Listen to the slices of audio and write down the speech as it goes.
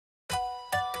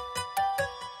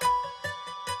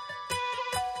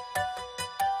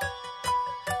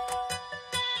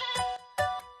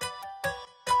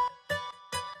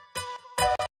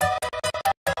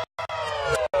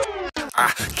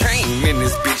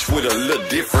this bitch with a little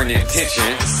different intention.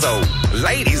 So,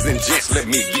 ladies and gents, let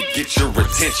me get your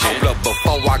attention. Hold up,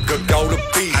 before I could go to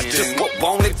beat, I just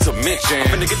wanted to mention,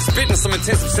 I'm gonna get spitting some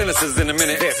intensive sentences in a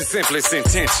minute. That's simply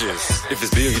sententious. If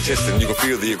it's bill you're testing, you can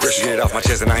feel the aggression. Get it off my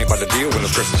chest, and I ain't about to deal with no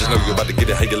stress. Just know you're about to get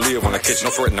it how you live when I catch no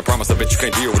threat. And I promise I bet you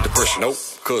can't deal with depression. Nope,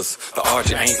 cause the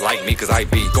RJ ain't like me, cause I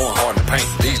be going hard in the paint.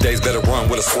 These days better run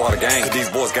with a squad of gang, cause these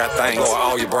boys got things blow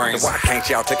all your brains. Why can't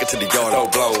y'all take it to the yard? Oh,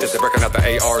 blows. Just they're breaking out the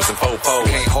ARs and fofos.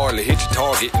 Can't hardly hit your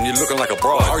target, and you're looking like a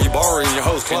broad. Are you borrowing your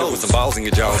hoes clothes? With some balls in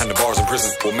your jaw. Behind the bars in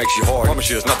prison, what makes you hard? Promise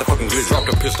you it's not the fucking glizzy. Drop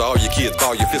the pistol, all your kids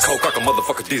ball your fist. Cold cock a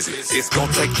motherfucker dizzy. It's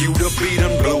gonna take you to beat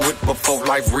and blew it before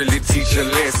life really teach a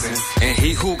lesson. And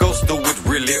he who goes through it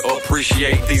really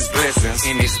appreciate these blessings.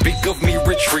 And they speak of me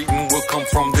retreating will come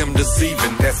from them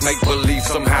deceiving. That's make believe.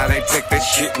 Somehow they take that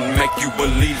shit and make you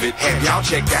believe it. Have y'all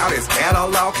checked out his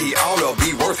catalog? He ought to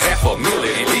be worth $500,000.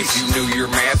 At least you knew your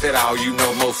math at all. You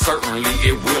know most certainly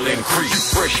it will increase.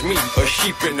 You fresh meat, a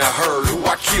sheep in the herd who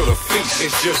I kill to feast.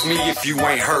 It's just me. If you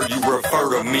ain't heard, you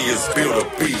refer to me as Bill the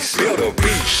Beast. Bill the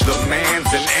Beast, the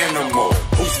man's an animal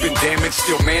who's been damaged,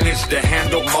 still managed to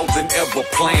handle more than ever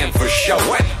planned for show.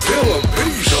 What? Bill the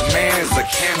Beast, the man's a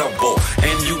cannibal,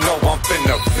 and you know I'm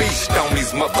finna feast on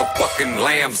these motherfucking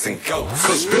lambs and goats.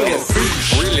 Cause Bill the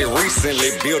Beast, really recently,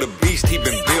 Bill the Beast, he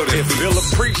been building. If Bill a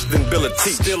preach, then Bill a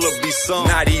teach. Still'll be some,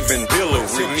 not even Bill a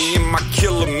reach. Me and my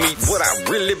killer meat, what I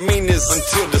really mean is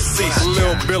until deceased.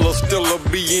 Lil Bill'll still'll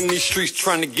be in these streets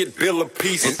trying to get Bill a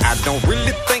piece. And I don't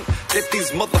really think that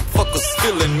these motherfuckers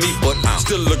feeling me, but I'm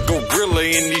still a gorilla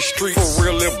in these streets. For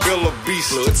real, Lil Bill a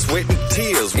beast. Blood, sweat, and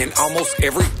tears in almost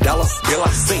every dollar bill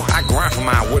I see. I grind for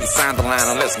mine, wouldn't sign the line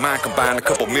unless mine combine a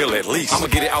couple mil at least. I'ma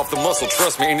get it off the muscle,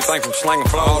 trust me. Anything from slanging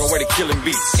flow all the way to killing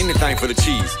beats. Anything for the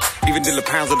cheese. Even did the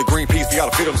pounds of the green peas, we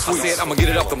gotta fit them sweet. I said I'ma get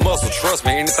it off the muscle, trust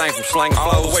me. Anything from slanging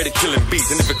flow all the way to killing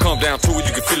beats. And if it come down to it,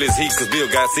 you can feel his heat, cause Bill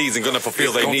got seeds and gonna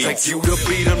fulfill their needs. Take you to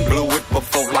beat and blew it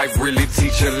before life really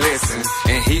teach a lesson.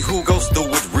 And he who goes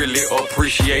through it really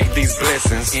appreciate these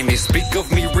blessings. And they speak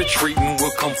of me retreating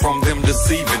will come from them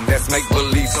deceiving. That's make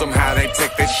believe. Somehow they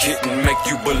take that shit and make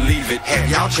you believe it. Have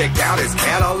y'all checked out his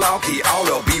catalog? He ought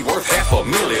to be worth $500,000.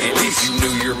 At least you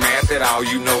knew your math at all.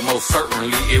 You know most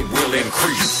certainly it will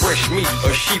increase. Fresh meat,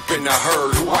 a sheep in the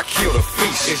herd who I kill to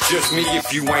feast. It's just me.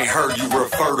 If you ain't heard, you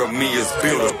refer to me as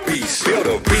Bill the Beast. Bill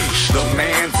the Beast, the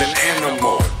man's an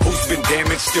animal who's been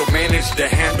damaged, still managed to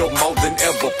handle more than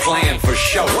ever planned for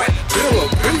show. What? Bill the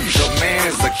Beast, the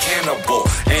man's a cannibal,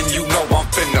 and you know I'm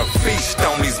finna feast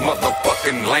on these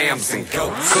motherfucking lambs and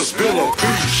goats. Cause Bill the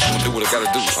Beast, I'ma do what I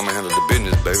gotta do. I'ma handle the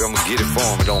business, baby. I'ma get it for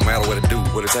him. It don't matter what it do,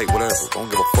 what it take, whatever. Don't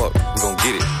give a fuck. We gon'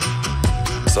 get it.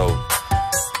 So,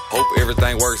 hope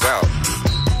everything works out.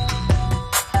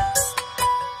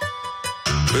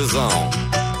 Biz on.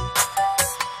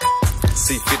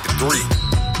 C53.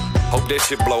 Hope that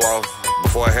shit blow off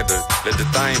before I had to let the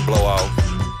thing blow off.